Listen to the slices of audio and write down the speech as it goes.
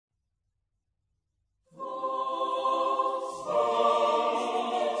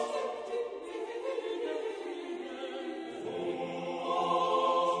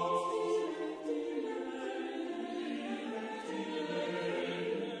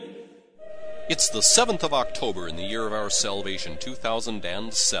It's the 7th of October in the year of our salvation,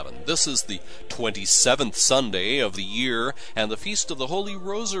 2007. This is the 27th Sunday of the year and the Feast of the Holy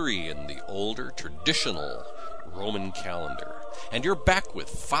Rosary in the older traditional Roman calendar. And you're back with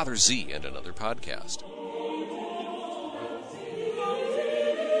Father Z and another podcast.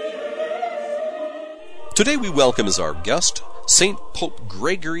 Today we welcome as our guest St. Pope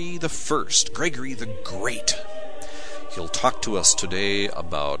Gregory I, Gregory the Great. He'll talk to us today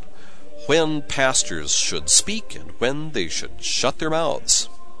about when pastors should speak and when they should shut their mouths.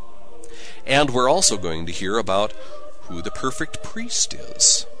 And we're also going to hear about who the perfect priest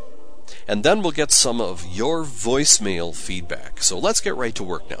is. And then we'll get some of your voicemail feedback. So let's get right to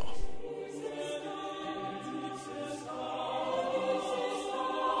work now.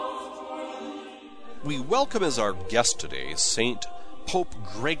 We welcome as our guest today St. Pope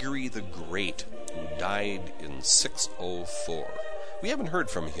Gregory the Great, who died in 604. We haven't heard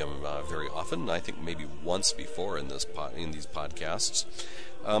from him very often. I think maybe once before in these podcasts.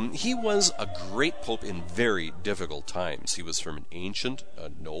 He was a great pope in very difficult times. He was from an ancient,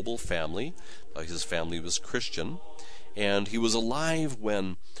 noble family. His family was Christian. And he was alive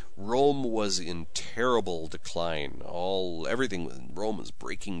when Rome was in terrible decline. Everything in Rome was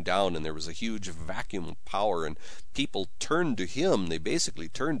breaking down, and there was a huge vacuum of power, and people turned to him. They basically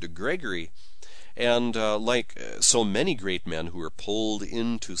turned to Gregory. And like so many great men who were pulled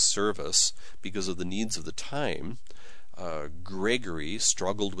into service because of the needs of the time, Gregory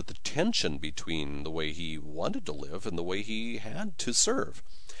struggled with the tension between the way he wanted to live and the way he had to serve.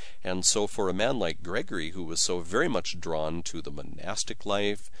 And so for a man like Gregory, who was so very much drawn to the monastic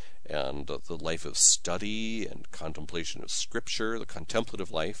life and the life of study and contemplation of Scripture, the contemplative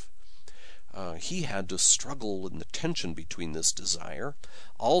life, he had to struggle in the tension between this desire,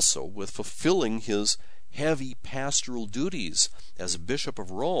 also with fulfilling his heavy pastoral duties as Bishop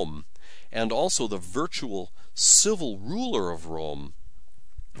of Rome, and also the virtual civil ruler of Rome.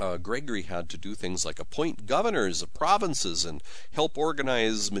 Gregory had to do things like appoint governors of provinces and help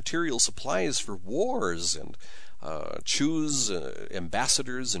organize material supplies for wars and choose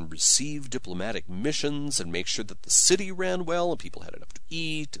ambassadors and receive diplomatic missions and make sure that the city ran well and people had enough to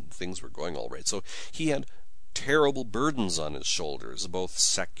eat and things were going all right. So he had terrible burdens on his shoulders, both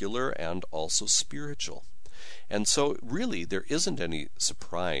secular and also spiritual. And so really there isn't any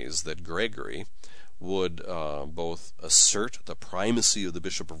surprise that Gregory would both assert the primacy of the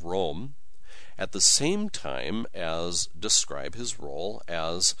Bishop of Rome at the same time as describe his role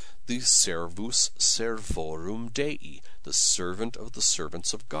as the servus servorum Dei, the servant of the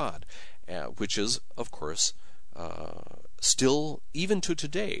servants of God, which is, of course, still, even to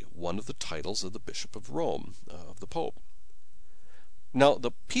today, one of the titles of the Bishop of Rome, of the Pope. Now,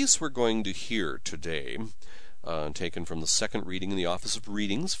 the piece we're going to hear today, taken from the second reading in the Office of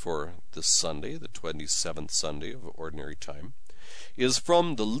Readings for this Sunday, the 27th Sunday of Ordinary Time, is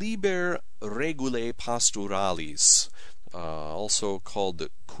from the Liber Regulae Pastoralis, also called the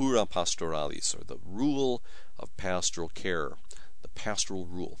Cura Pastoralis, or the Rule of Pastoral Care, the Pastoral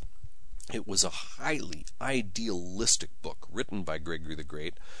Rule. It was a highly idealistic book written by Gregory the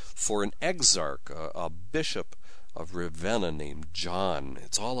Great for an exarch, a bishop of Ravenna named John.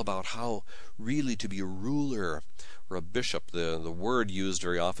 It's all about how really to be a ruler or a bishop. The word used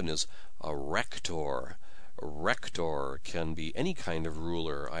very often is a rector. A rector can be any kind of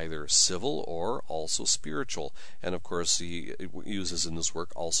ruler, either civil or also spiritual. And of course he uses in this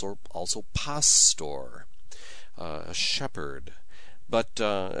work also pastor, a shepherd. But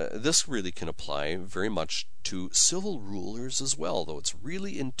this really can apply very much to civil rulers as well, though it's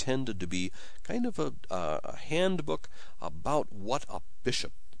really intended to be kind of a handbook about what a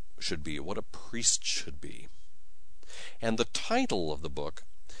bishop should be, what a priest should be. And the title of the book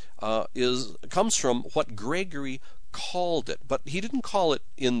comes from what Gregory called it, but he didn't call it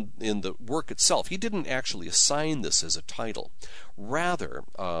in the work itself. He didn't actually assign this as a title. Rather,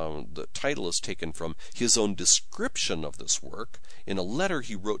 the title is taken from his own description of this work in a letter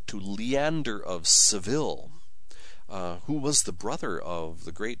he wrote to Leander of Seville, who was the brother of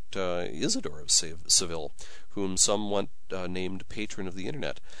the great Isidore of Seville, whom some named patron of the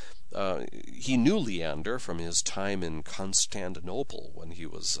internet. He knew Leander from his time in Constantinople when he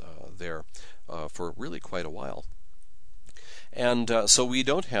was there for really quite a while. And so we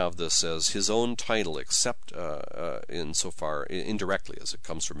don't have this as his own title, except insofar indirectly as it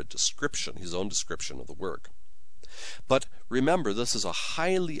comes from a description, his own description of the work. But remember, this is a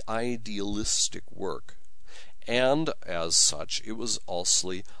highly idealistic work, And as such, it was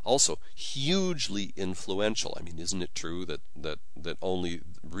also hugely influential. I mean, isn't it true that only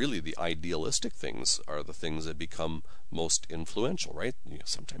really the idealistic things are the things that become most influential, right?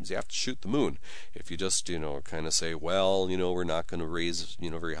 Sometimes you have to shoot the moon. If you just, kind of say, well, we're not going to raise,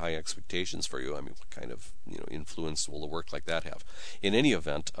 very high expectations for you. I mean, what kind of, influence will a work like that have? In any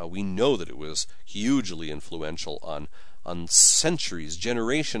event, we know that it was hugely influential on centuries,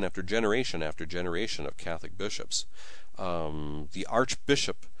 generation after generation after generation of Catholic bishops. The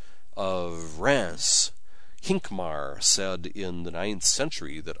Archbishop of Reims, Hincmar, said in the 9th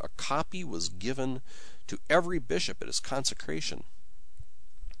century that a copy was given to every bishop at his consecration.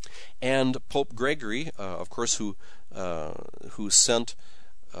 And Pope Gregory, of course, who sent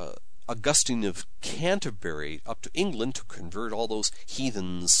Augustine of Canterbury up to England to convert all those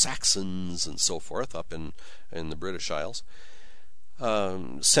heathen Saxons and so forth up in the British Isles,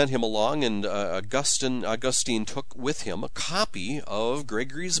 sent him along, and Augustine took with him a copy of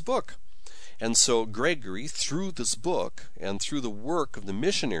Gregory's book. And so Gregory, through this book and through the work of the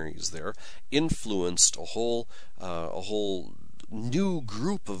missionaries there, influenced a whole new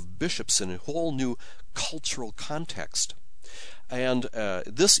group of bishops in a whole new cultural context. And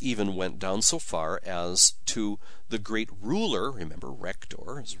this even went down so far as to the great ruler, remember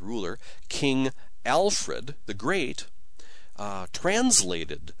Rector, his ruler, King Alfred the Great,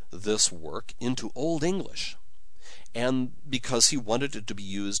 translated this work into Old English. And because he wanted it to be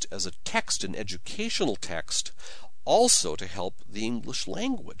used as a text, an educational text, also to help the English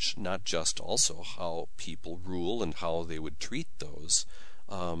language, not just also how people rule and how they would treat those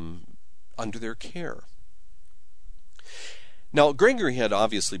under their care. Now, Gregory had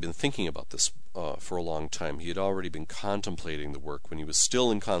obviously been thinking about this for a long time. He had already been contemplating the work when he was still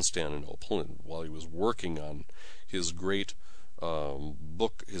in Constantinople, and while he was working on his great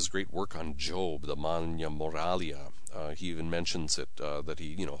book, his great work on Job, the Magna Moralia. He even mentions it that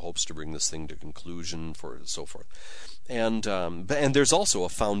he hopes to bring this thing to conclusion for so forth. And there's also a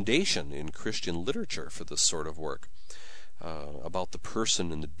foundation in Christian literature for this sort of work about the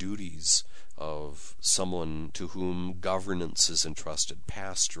person and the duties of someone to whom governance is entrusted,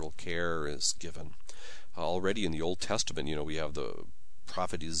 pastoral care is given. Already in the Old Testament, we have the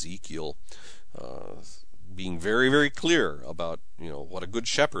prophet Ezekiel being very, very clear about what a good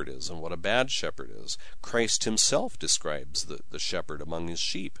shepherd is and what a bad shepherd is. Christ himself describes the shepherd among his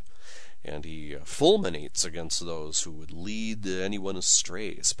sheep, and he fulminates against those who would lead anyone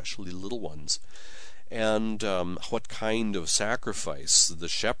astray, especially little ones. And what kind of sacrifice the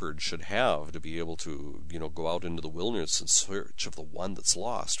shepherd should have to be able to go out into the wilderness in search of the one that's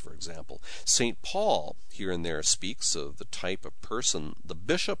lost, for example. St. Paul here and there speaks of the type of person the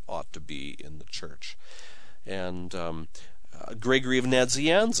bishop ought to be in the church. And Gregory of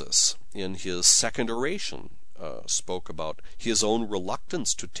Nazianzus, in his second oration, spoke about his own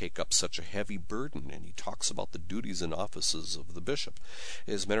reluctance to take up such a heavy burden, and he talks about the duties and offices of the bishop.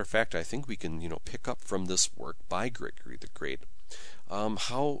 As a matter of fact, I think we can pick up from this work by Gregory the Great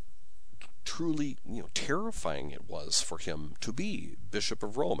how truly terrifying it was for him to be Bishop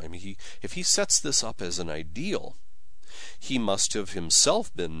of Rome. I mean, if he sets this up as an ideal, he must have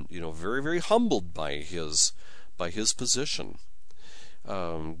himself been very, very humbled by his position.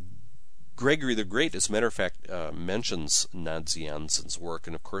 Gregory the Great, as a matter of fact, mentions Nazianzus' work,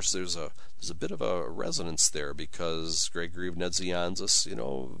 and of course there's a bit of a resonance there because Gregory of Nazianzus,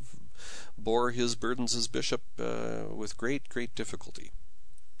 bore his burdens as bishop with great, great difficulty.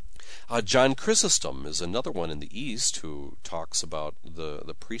 John Chrysostom is another one in the East who talks about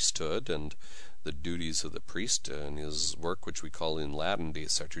the priesthood and the duties of the priest in his work, which we call in Latin De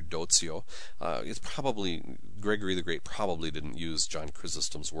Sacerdotio. It's probably Gregory the Great probably didn't use John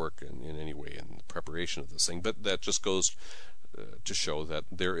Chrysostom's work in any way in the preparation of this thing, but that just goes to show that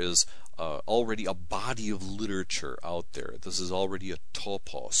there is already a body of literature out there. This is already a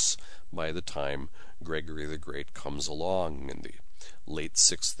topos by the time Gregory the Great comes along in the late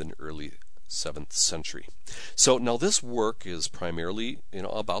 6th and early 7th century. So now this work is primarily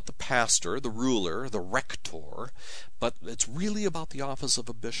about the pastor, the ruler, the rector, but it's really about the office of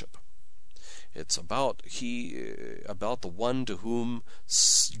a bishop. It's about the one to whom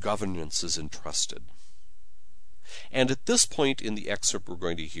governance is entrusted. And at this point in the excerpt we're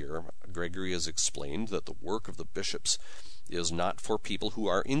going to hear, Gregory has explained that the work of the bishops is not for people who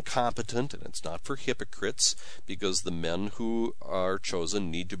are incompetent, and it's not for hypocrites, because the men who are chosen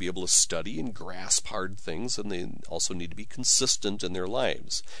need to be able to study and grasp hard things, and they also need to be consistent in their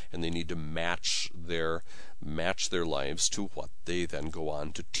lives, and they need to match their lives to what they then go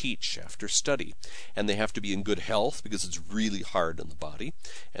on to teach after study. And they have to be in good health, because it's really hard on the body,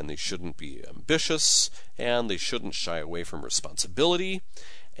 and they shouldn't be ambitious, and they shouldn't shy away from responsibility.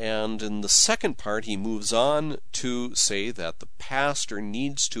 And in the second part, he moves on to say that the pastor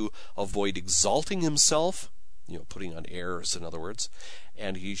needs to avoid exalting himself, putting on airs, in other words,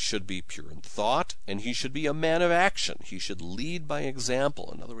 and he should be pure in thought, and he should be a man of action. He should lead by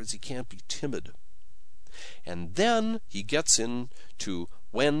example. In other words, he can't be timid. And then he gets into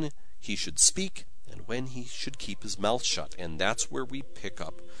when he should speak and when he should keep his mouth shut. And that's where we pick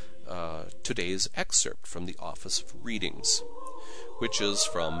up today's excerpt from the Office of Readings, which is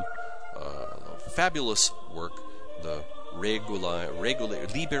from a fabulous work, the Liber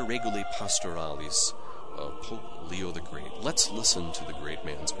Regulae Pastoralis of Pope Leo the Great. Let's listen to the great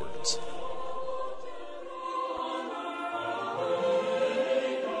man's words.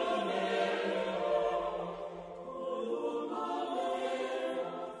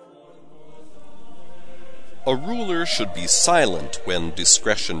 A ruler should be silent when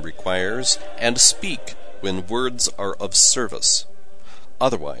discretion requires, and speak when words are of service.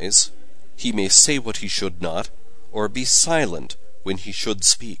 Otherwise, he may say what he should not, or be silent when he should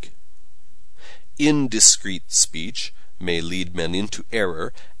speak. Indiscreet speech may lead men into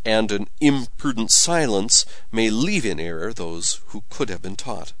error, and an imprudent silence may leave in error those who could have been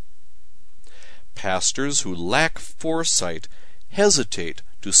taught. Pastors who lack foresight hesitate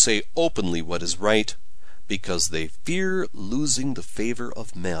to say openly what is right, because they fear losing the favor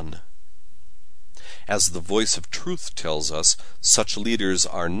of men. As the voice of truth tells us, such leaders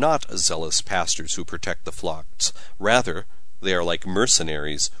are not zealous pastors who protect the flocks. Rather, they are like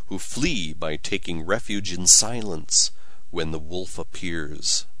mercenaries who flee by taking refuge in silence when the wolf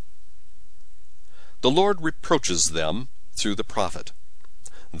appears. The Lord reproaches them through the prophet.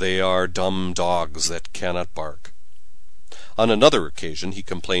 They are dumb dogs that cannot bark. On another occasion he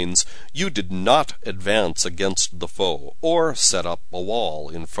complains, "You did not advance against the foe, or set up a wall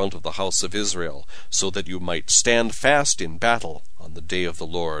in front of the house of Israel, so that you might stand fast in battle on the day of the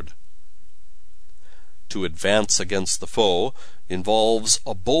Lord." To advance against the foe involves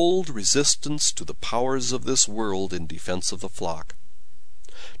a bold resistance to the powers of this world in defense of the flock.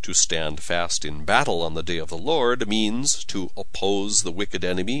 To stand fast in battle on the day of the Lord means to oppose the wicked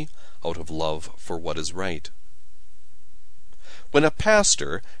enemy out of love for what is right. When a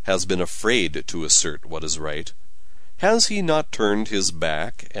pastor has been afraid to assert what is right, has he not turned his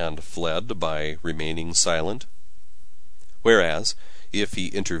back and fled by remaining silent? Whereas, if he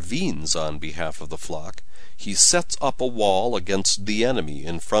intervenes on behalf of the flock, he sets up a wall against the enemy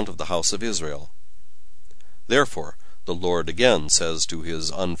in front of the house of Israel. Therefore, the Lord again says to his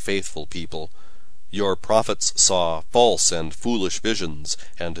unfaithful people, "Your prophets saw false and foolish visions,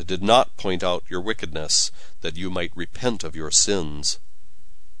 and did not point out your wickedness, that you might repent of your sins."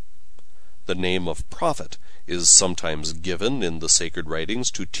 The name of prophet is sometimes given in the sacred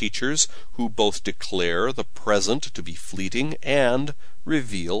writings to teachers who both declare the present to be fleeting and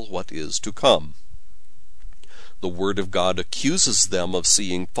reveal what is to come. The Word of God accuses them of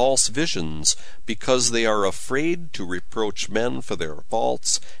seeing false visions because they are afraid to reproach men for their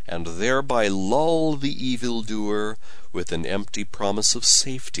faults and thereby lull the evildoer with an empty promise of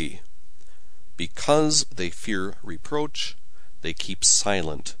safety. Because they fear reproach, they keep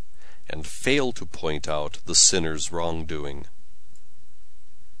silent and fail to point out the sinner's wrongdoing.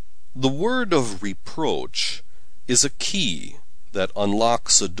 The word of reproach is a key that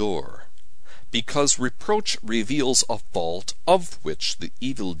unlocks a door, because reproach reveals a fault of which the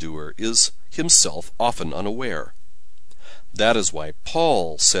evildoer is himself often unaware. That is why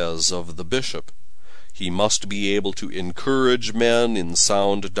Paul says of the bishop, he must be able to encourage men in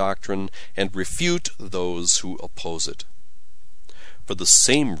sound doctrine and refute those who oppose it. For the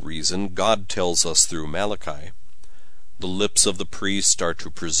same reason God tells us through Malachi, "The lips of the priest are to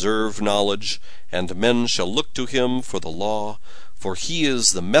preserve knowledge, and men shall look to him for the law, for he is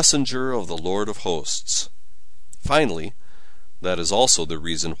the messenger of the Lord of hosts." Finally, that is also the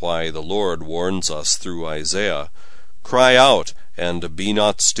reason why the Lord warns us through Isaiah, "Cry out, and be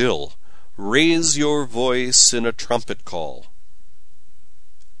not still. Raise your voice in a trumpet call."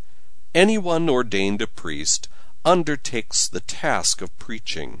 Anyone ordained a priest undertakes the task of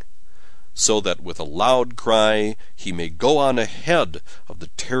preaching, so that with a loud cry he may go on ahead of the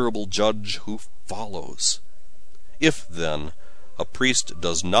terrible judge who follows. If, then, a priest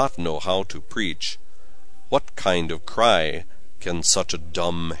does not know how to preach, What kind of cry can such a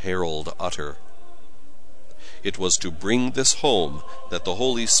dumb herald utter? It was to bring this home that the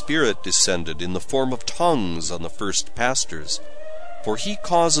Holy Spirit descended in the form of tongues on the first pastors, for he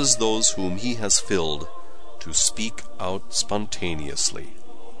causes those whom he has filled to speak out spontaneously.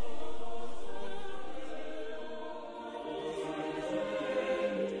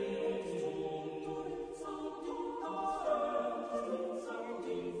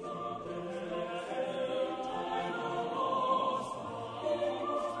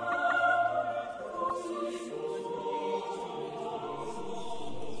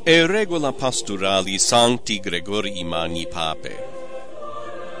 E regula pastorali sancti Gregorii Magni Pape.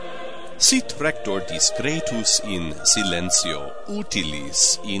 Sit rector discretus in silentio,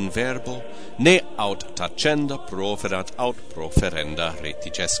 utilis in verbo, ne aut tacenda proferat aut proferenda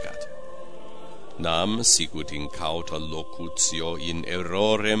retigescat. Nam sicut incauta locutio in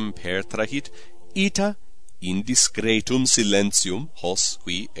errorem pertrahit, ita indiscretum silentium hos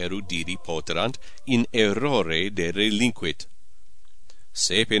qui erudiri poterant in errore de relinquit.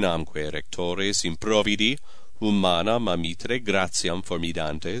 Saepinamque rectores improvidi, humana mamitre gratiam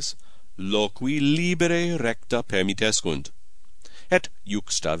formidantes, loqui libere recta permitescunt, et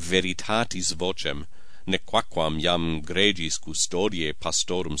iuxta veritatis vocem, nequaquam iam gregis custodie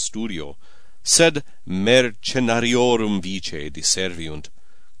pastorum studio, sed mercenariorum vice diserviunt,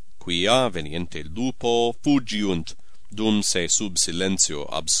 quia veniente lupo fugiunt, dum se sub silentio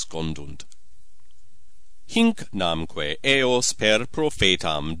abscondunt. Hinc namque eos per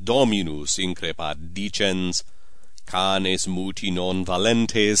prophetam Dominus increpat dicens, canes muti non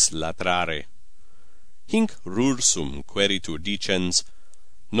valentes latrare. Hinc rursum queritur dicens,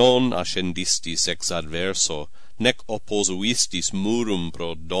 non ascendistis ex adverso, nec opposuistis murum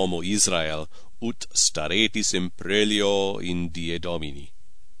pro domo Israel, ut staretis imprelio in die Domini.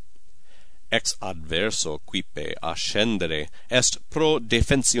 Ex adverso quipe ascendere est pro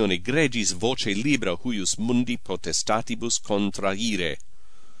defensione gregis voce libera huius mundi potestatibus contraire,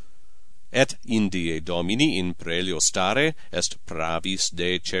 et in die Domini in prelio stare est pravis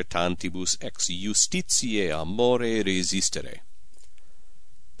de certantibus ex justitiae amore resistere.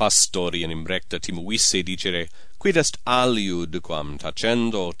 Pastoriem recta timuisse dicere, quid est aliud quam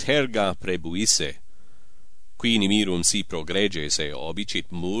tacendo terga prebuisse, qui nimirum si progrege se obicit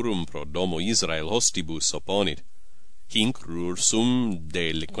murum pro domo Israel hostibus opponit. Hinc rursum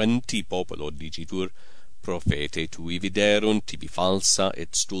deliquenti populo dicitur, profete tui viderunt tibi falsa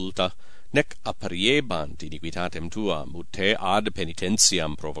et stulta, nec aperiebant iniquitatem tuam, ut te ad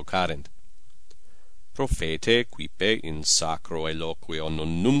penitentiam provocarent. Profete quipe in sacro eloquio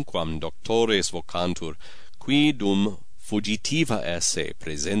non numquam doctores vocantur, qui dum fugitiva esse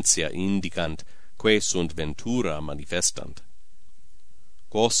presentia indicant, quae sunt ventura manifestant.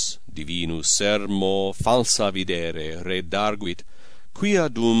 Quos divinus sermo falsa videre redarguit, quia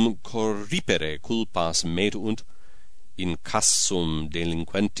dum corripere culpas metuunt, in cassum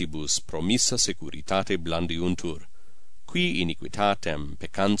delinquentibus promissa securitate blandiuntur, qui iniquitatem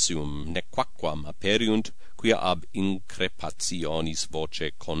peccantium nequaquam aperiunt, quia ab increpationis voce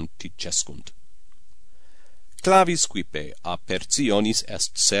conticescunt. Clavis quipe apertionis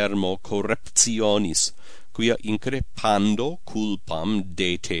est sermo corruptionis, quia increpando culpam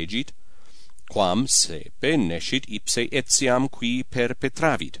detegit, quam sepe nescit ipse etiam qui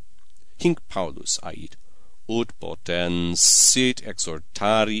perpetravit. Hinc Paulus ait, ut potens sit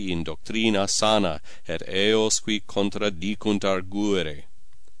exhortari in doctrina sana, et eos qui contradicunt arguere.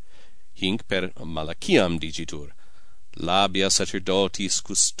 Hinc per Malachiam dicitur, labia sacerdotis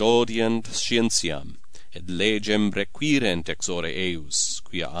custodient scientiam, et legem requirent ex ore eius,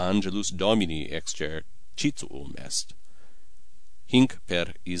 quia angelus Domini exercitium est. Hinc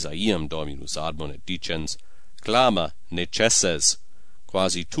per Isaiam Dominus admonet dicens, clama necesses,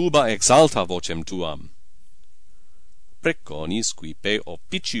 quasi tuba exalta vocem tuam. Preconis quipe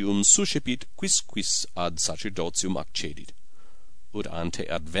officium suscepit quisquis ad sacerdotium accedit, ut ante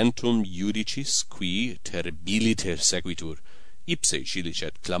adventum iudicis qui terribiliter seguitur, ipse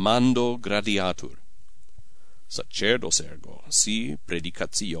scilicet clamando gradiatur. Sacerdos ergo, si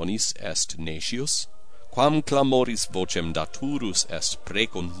predicationis est necius, quam clamoris vocem daturus est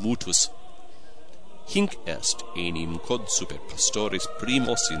precon mutus. Hinc est enim quod super pastores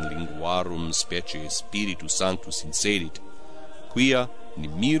primos in linguarum specie Spiritus Sanctus insedit, quia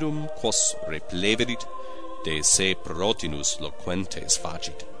nimirum quos repleverit, de se protinus loquentes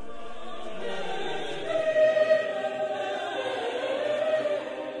facit.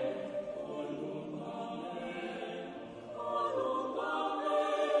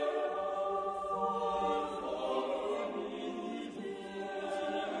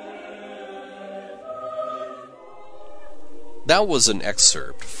 That was an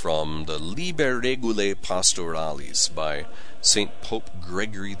excerpt from the Liber Regulae Pastoralis by St. Pope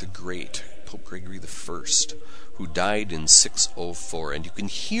Gregory the Great, Pope Gregory the First, who died in 604. And you can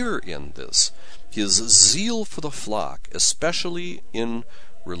hear in this his zeal for the flock, especially in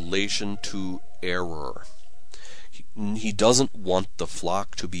relation to error. He doesn't want the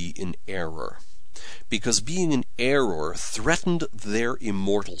flock to be in error, because being in error threatened their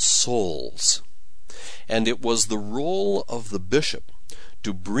immortal souls. And it was the role of the bishop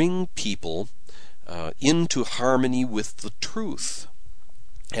to bring people into harmony with the truth,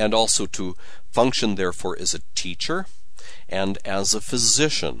 and also to function therefore as a teacher and as a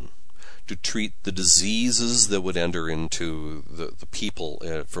physician, to treat the diseases that would enter into the people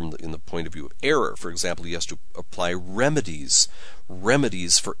in the point of view of error. For example, he has to apply remedies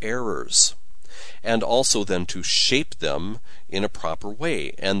for errors, and also then to shape them in a proper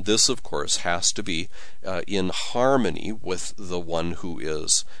way. And this, of course, has to be in harmony with the one who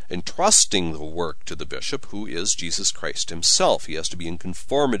is entrusting the work to the bishop, who is Jesus Christ himself. He has to be in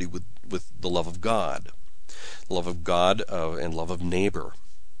conformity with the love of God and love of neighbor.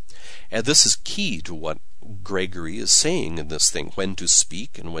 And this is key to what Gregory is saying in this thing: when to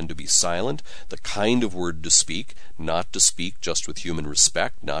speak and when to be silent, the kind of word to speak, not to speak just with human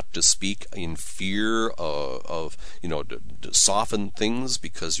respect, not to speak in fear of to soften things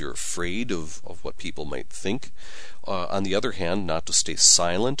because you're afraid of what people might think. On the other hand, not to stay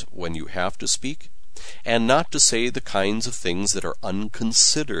silent when you have to speak, and not to say the kinds of things that are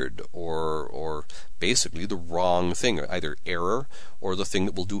unconsidered or basically the wrong thing, either error or the thing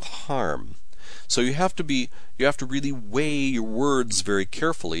that will do harm. So you have to really weigh your words very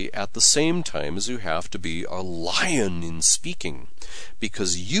carefully, at the same time as you have to be a lion in speaking,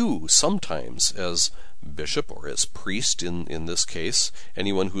 because you sometimes, as bishop or as priest in this case,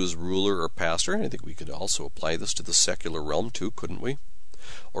 anyone who is ruler or pastor, and I think we could also apply this to the secular realm too, couldn't we?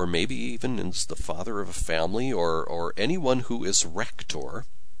 Or maybe even as the father of a family, or anyone who is rector,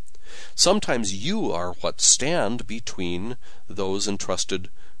 sometimes you are what stand between those entrusted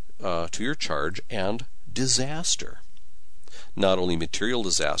to your charge and disaster. Not only material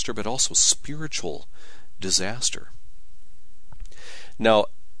disaster, but also spiritual disaster. Now,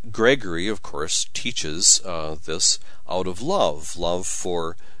 Gregory, of course, teaches this out of love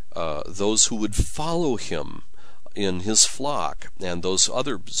for those who would follow him in his flock, and those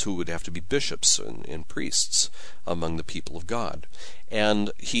others who would have to be bishops and priests among the people of God.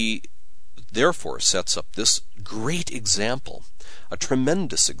 And he therefore sets up this great example, a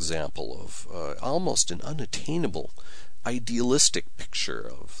tremendous example of almost an unattainable, idealistic picture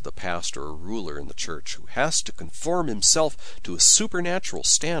of the pastor or ruler in the church who has to conform himself to a supernatural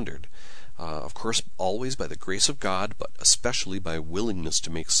standard, of course always by the grace of God, but especially by willingness to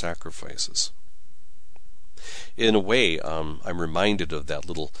make sacrifices. In a way, I'm reminded of that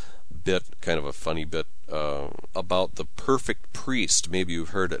little bit, kind of a funny bit, about the perfect priest. Maybe you've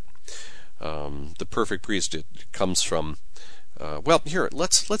heard it. The perfect priest, it comes from here,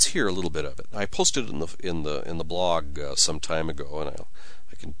 let's hear a little bit of it. I posted it in the blog some time ago, and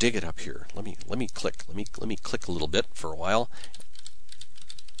I can dig it up here. Let me click a little bit for a while,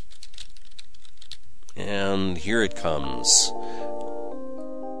 and here it comes.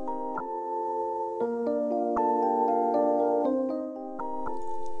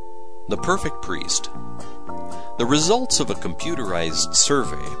 The perfect priest. The results of a computerized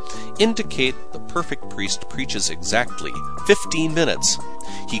survey indicate the perfect priest preaches exactly 15 minutes.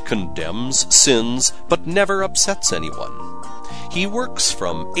 He condemns sins but never upsets anyone. He works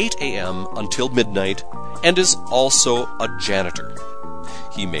from 8 a.m. until midnight and is also a janitor.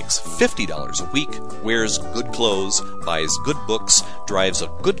 He makes $50 a week, wears good clothes, buys good books, drives a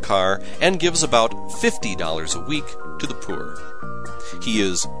good car, and gives about $50 a week to the poor. He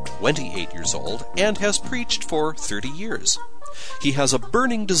is 28 years old and has preached for 30 years. He has a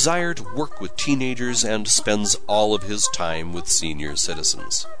burning desire to work with teenagers and spends all of his time with senior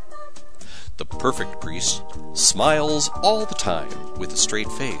citizens. The perfect priest smiles all the time with a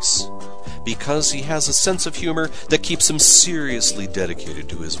straight face, because he has a sense of humor that keeps him seriously dedicated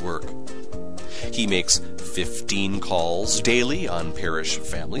to his work. He makes 15 calls daily on parish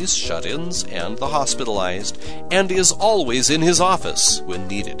families, shut-ins, and the hospitalized, and is always in his office when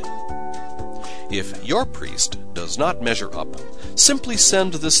needed. If your priest does not measure up, simply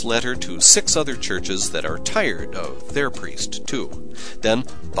send this letter to 6 other churches that are tired of their priest too. Then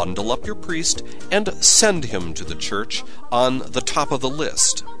bundle up your priest and send him to the church on the top of the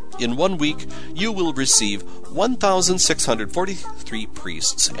list. In 1 week, you will receive 1,643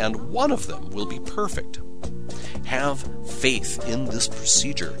 priests, and one of them will be perfect. Have faith in this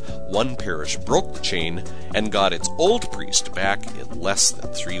procedure. One parish broke the chain and got its old priest back in less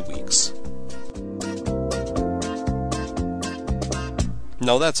than 3 weeks.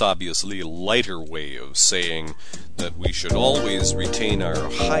 Now that's obviously a lighter way of saying that we should always retain our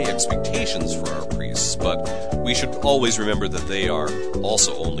high expectations for our priests, but we should always remember that they are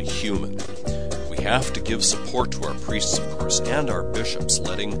also only human. We have to give support to our priests, of course, and our bishops,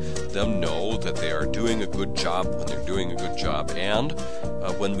 letting them know that they are doing a good job when they're doing a good job, and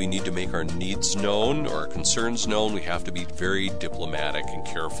when we need to make our needs known or our concerns known, we have to be very diplomatic and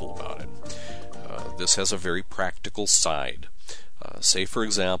careful about it. This has a very practical side. Say, for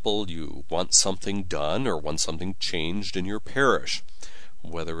example, you want something done or want something changed in your parish,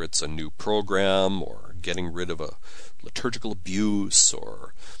 whether it's a new program or getting rid of a liturgical abuse,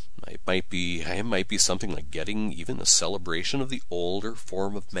 or it might be something like getting even a celebration of the older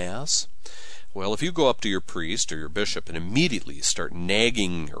form of Mass. Well, if you go up to your priest or your bishop and immediately start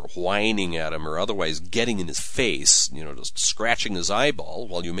nagging or whining at him or otherwise getting in his face, just scratching his eyeball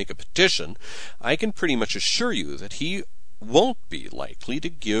while you make a petition, I can pretty much assure you that he won't be likely to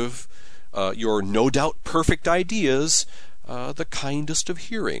give your no doubt perfect ideas the kindest of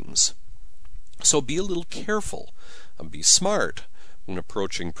hearings. So be a little careful and be smart when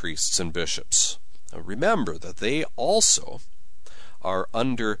approaching priests and bishops. Remember that they also are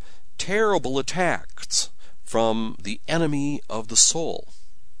under terrible attacks from the enemy of the soul.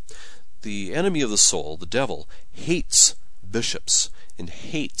 The enemy of the soul, the devil, hates bishops and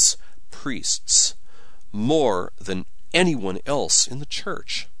hates priests more than anyone else in the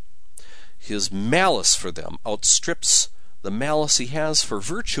church. His malice for them outstrips the malice he has for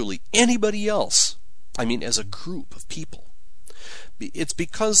virtually anybody else. As a group of people. It's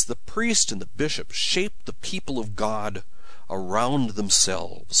because the priest and the bishop shape the people of God around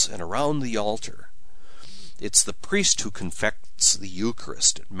themselves and around the altar. It's the priest who confects the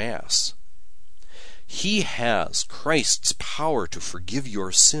Eucharist at Mass. He has Christ's power to forgive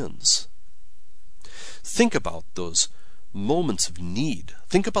your sins. Think about those moments of need.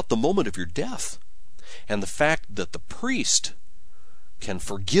 Think about the moment of your death and the fact that the priest can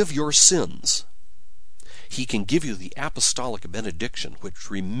forgive your sins. He can give you the apostolic benediction, which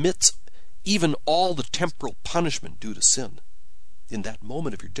remits even all the temporal punishment due to sin in that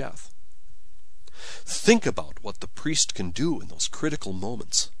moment of your death. Think about what the priest can do in those critical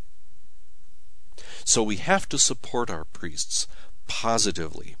moments. So we have to support our priests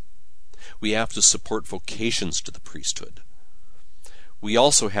positively. We have to support vocations to the priesthood. We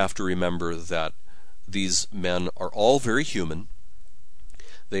also have to remember that these men are all very human.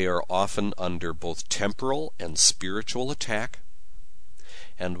 They are often under both temporal and spiritual attack.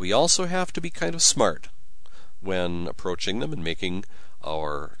 And we also have to be kind of smart when approaching them and making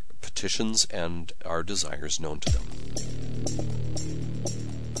our petitions and our desires known to them.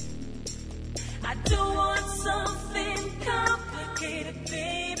 I don't want something complicated,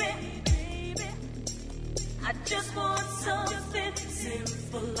 baby. I just want something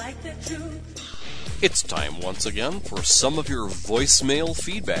simple like the truth. It's time once again for some of your voicemail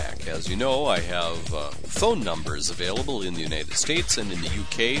feedback. As you know, I have phone numbers available in the United States and in the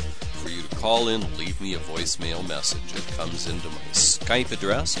UK for you to call in and leave me a voicemail message. It comes into my Skype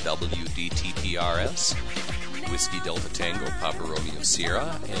address, WDTPRS, Whiskey Delta Tango, Papa Romeo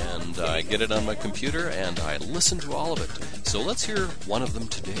Sierra, and I get it on my computer and I listen to all of it. So let's hear one of them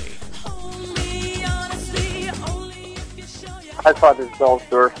today. Hi, Father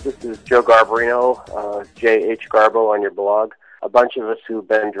Belsdorf. This is Joe Garbarino, J.H. Garbo on your blog. A bunch of us who've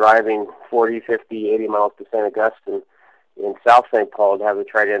been driving 40, 50, 80 miles to St. Augustine in South St. Paul to have the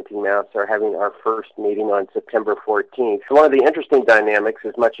Tridentine Mass are having our first meeting on September 14th. So one of the interesting dynamics,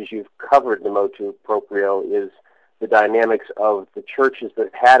 as much as you've covered the motu proprio, is the dynamics of the churches that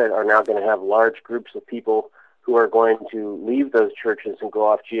had it are now going to have large groups of people who are going to leave those churches and go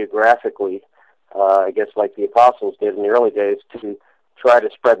off geographically, I guess like the apostles did in the early days, to try to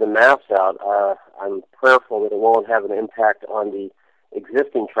spread the Mass out. I'm prayerful that it won't have an impact on the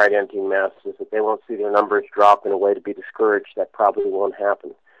existing Tridentine Masses, that they won't see their numbers drop in a way to be discouraged. That probably won't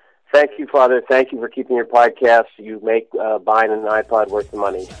happen. Thank you, Father. Thank you for keeping your podcast. You make buying an iPod worth the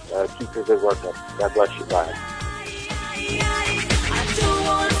money. Keep your good work up. God bless you. Bye.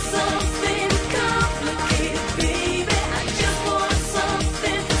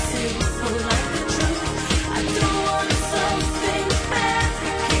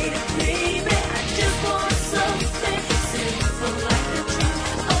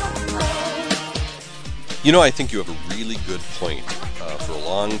 You know, I think you have a really good point. For a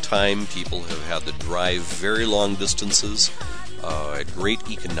long time, people have had to drive very long distances a great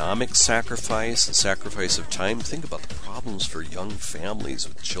economic sacrifice, the sacrifice of time. Think about the problems for young families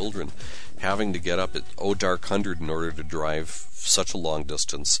with children having to get up at dark 100 in order to drive such a long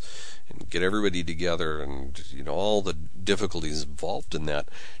distance and get everybody together, and all the difficulties involved in that,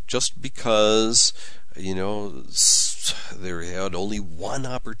 just because they had only one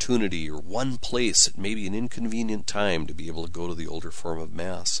opportunity or one place at maybe an inconvenient time to be able to go to the older form of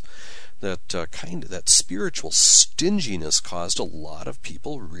Mass. That spiritual stinginess caused a lot of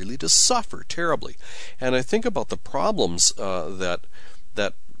people really to suffer terribly. And I think about the problems that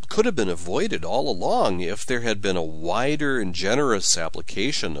could have been avoided all along if there had been a wider and generous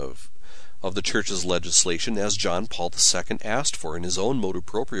application of the Church's legislation, as John Paul II asked for in his own motu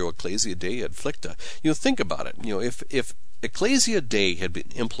proprio Ecclesia Dei ad Flicta. Think about it. If Ecclesia Dei had been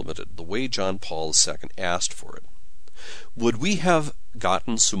implemented the way John Paul II asked for it, would we have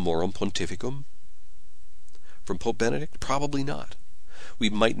gotten Summorum Pontificum from Pope Benedict? Probably not. We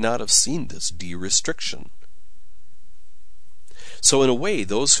might not have seen this de-restriction. So in a way,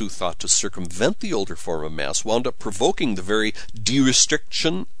 those who thought to circumvent the older form of Mass wound up provoking the very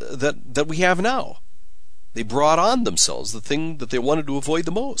de-restriction that we have now. They brought on themselves the thing that they wanted to avoid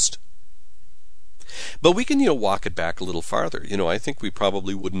the most. But we can, walk it back a little farther. I think we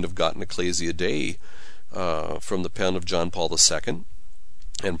probably wouldn't have gotten Ecclesia Dei from the pen of John Paul II,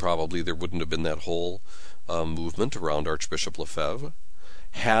 and probably there wouldn't have been that whole movement around Archbishop Lefebvre,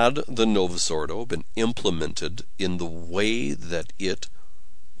 had the Novus Ordo been implemented in the way that it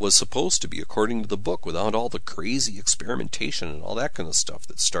was supposed to be, according to the book, without all the crazy experimentation and all that kind of stuff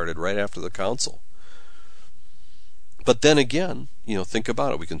that started right after the council. But then again, think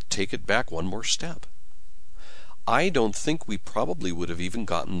about it. We can take it back one more step. I don't think we probably would have even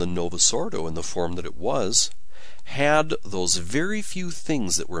gotten the Novus Ordo in the form that it was, had those very few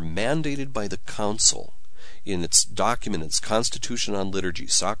things that were mandated by the council in its document, its Constitution on Liturgy,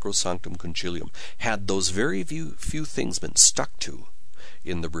 Sacrosanctum Concilium, had those very few things been stuck to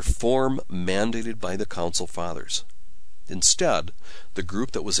in the reform mandated by the Council Fathers. Instead, the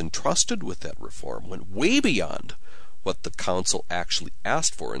group that was entrusted with that reform went way beyond what the Council actually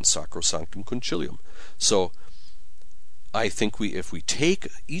asked for in Sacrosanctum Concilium. So, I think if we take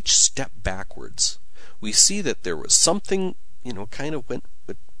each step backwards, we see that there was something, kind of went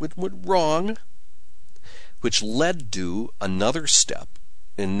wrong, which led to another step,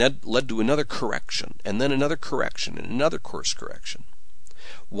 and led to another correction, and then another correction, and another course correction,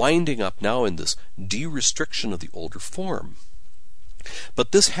 winding up now in this de-restriction of the older form.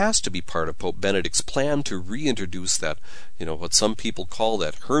 But this has to be part of Pope Benedict's plan to reintroduce that, what some people call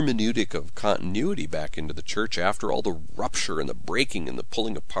that hermeneutic of continuity back into the Church after all the rupture and the breaking and the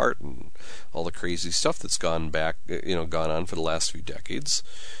pulling apart and all the crazy stuff that's gone on for the last few decades,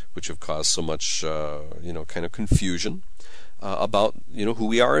 which have caused so much, kind of confusion about, who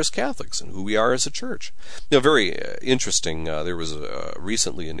we are as Catholics and who we are as a Church. Very interesting. There was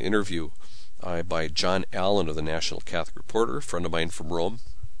recently an interview by John Allen of the National Catholic Reporter, a friend of mine from Rome,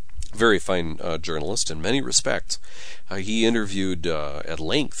 very fine journalist in many respects. He interviewed at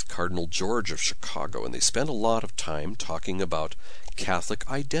length Cardinal George of Chicago, and they spent a lot of time talking about Catholic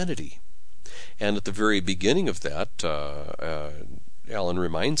identity. And at the very beginning of that, Allen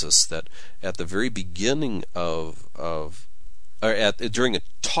reminds us that at the very beginning during a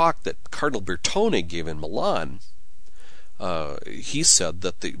talk that Cardinal Bertone gave in Milan, he said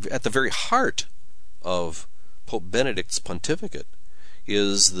that at the very heart of Pope Benedict's pontificate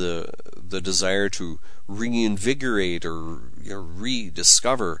is the desire to reinvigorate or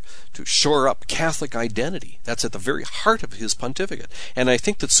rediscover, to shore up Catholic identity. That's at the very heart of his pontificate. And I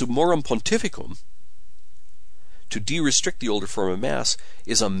think that Summorum Pontificum, to de-restrict the older form of Mass,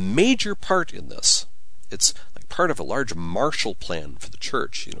 is a major part in this. It's like part of a large Marshall Plan for the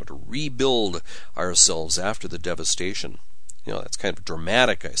Church, to rebuild ourselves after the devastation. That's kind of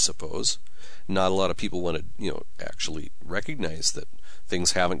dramatic, I suppose. Not a lot of people want to, actually recognize that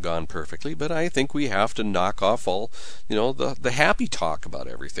things haven't gone perfectly, but I think we have to knock off all, the happy talk about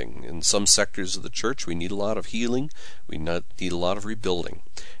everything. In some sectors of the Church, we need a lot of healing. We need a lot of rebuilding.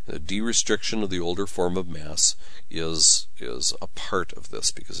 The de-restriction of the older form of Mass is a part of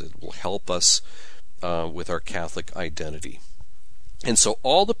this, because it will help us with our Catholic identity. And so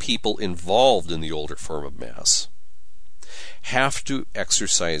all the people involved in the older form of Mass have to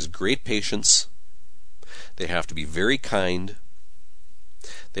exercise great patience. They have to be very kind.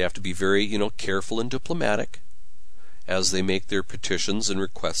 They have to be very, careful and diplomatic as they make their petitions and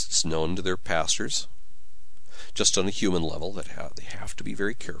requests known to their pastors. Just on a human level, they have to be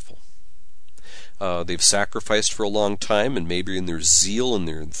very careful. they've sacrificed for a long time, and maybe in their zeal and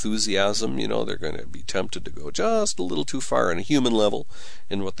their enthusiasm, they're going to be tempted to go just a little too far on a human level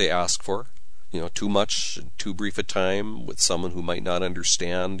in what they ask for. Too much and too brief a time with someone who might not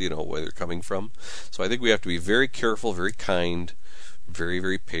understand, where they're coming from. So I think we have to be very careful, very kind, very,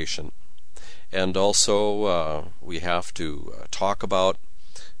 very patient. And also, we have to talk about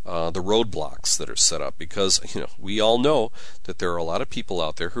the roadblocks that are set up, because we all know that there are a lot of people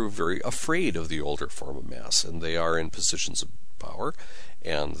out there who are very afraid of the older form of Mass, and they are in positions of power,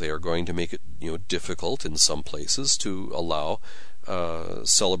 and they are going to make it difficult in some places to allow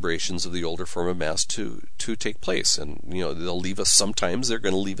celebrations of the older form of Mass to take place. And they'll leave us, sometimes they're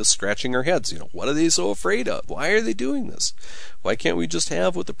going to leave us scratching our heads. What are they so afraid of? Why are they doing this? Why can't we just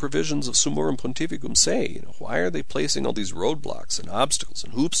have what the provisions of Summorum Pontificum say? Why are they placing all these roadblocks and obstacles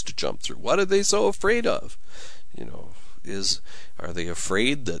and hoops to jump through? What are they so afraid of? Are they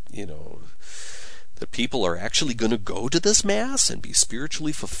afraid that that people are actually going to go to this Mass and be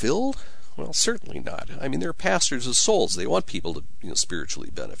spiritually fulfilled? Well, certainly not. I mean, they're pastors of souls. They want people to spiritually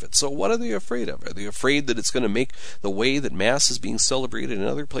benefit. So what are they afraid of? Are they afraid that it's going to make the way that Mass is being celebrated in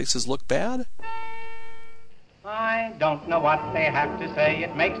other places look bad? I don't know what they have to say.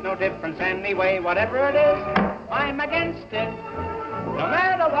 It makes no difference anyway. Whatever it is, I'm against it. No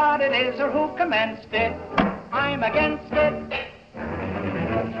matter what it is or who commenced it, I'm against it.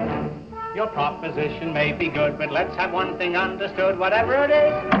 Your proposition may be good, but let's have one thing understood. Whatever it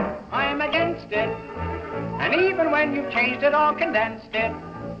is, I'm against it. And even when you've changed it or condensed it,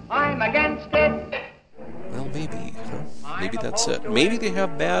 I'm against it. Well, maybe. Maybe that's it. Maybe they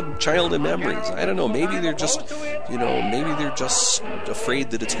have bad childhood memories. I don't know. Maybe they're just,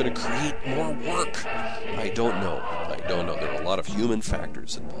 afraid that it's going to create more work. I don't know. There are a lot of human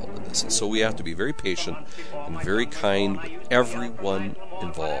factors involved in this. And so we have to be very patient and very kind with everyone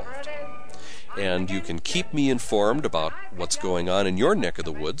involved. And you can keep me informed about what's going on in your neck of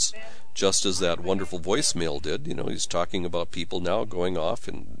the woods, just as that wonderful voicemail did. He's talking about people now going off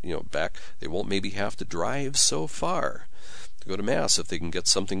and, back. They won't maybe have to drive so far to go to Mass if they can get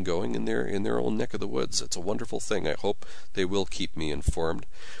something going in their own neck of the woods. It's a wonderful thing. I hope they will keep me informed.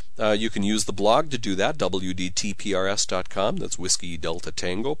 You can use the blog to do that, wdtprs.com. That's Whiskey Delta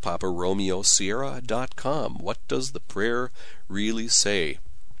Tango, Papa Romeo Sierra.com. What does the prayer really say?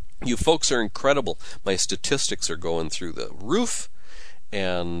 You folks are incredible. My statistics are going through the roof,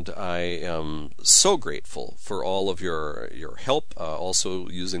 and I am so grateful for all of your help, also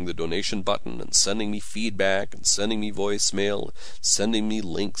using the donation button and sending me feedback and sending me voicemail, sending me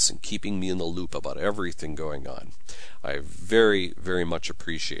links and keeping me in the loop about everything going on. I very, very much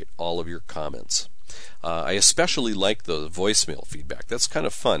appreciate all of your comments. I especially like the voicemail feedback. That's kind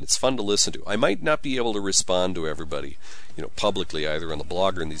of fun. It's fun to listen to. I might not be able to respond to everybody, publicly, either on the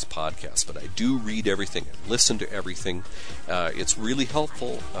blog or in these podcasts, but I do read everything and listen to everything. It's really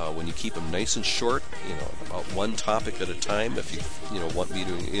helpful when you keep them nice and short, about one topic at a time. If you want me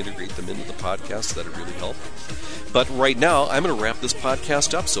to integrate them into the podcast, that'd really help. But right now, I'm going to wrap this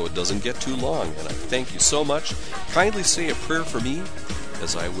podcast up so it doesn't get too long, and I thank you so much. Kindly say a prayer for me,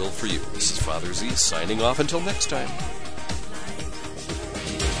 as I will for you. This is Father Z, signing off until next time.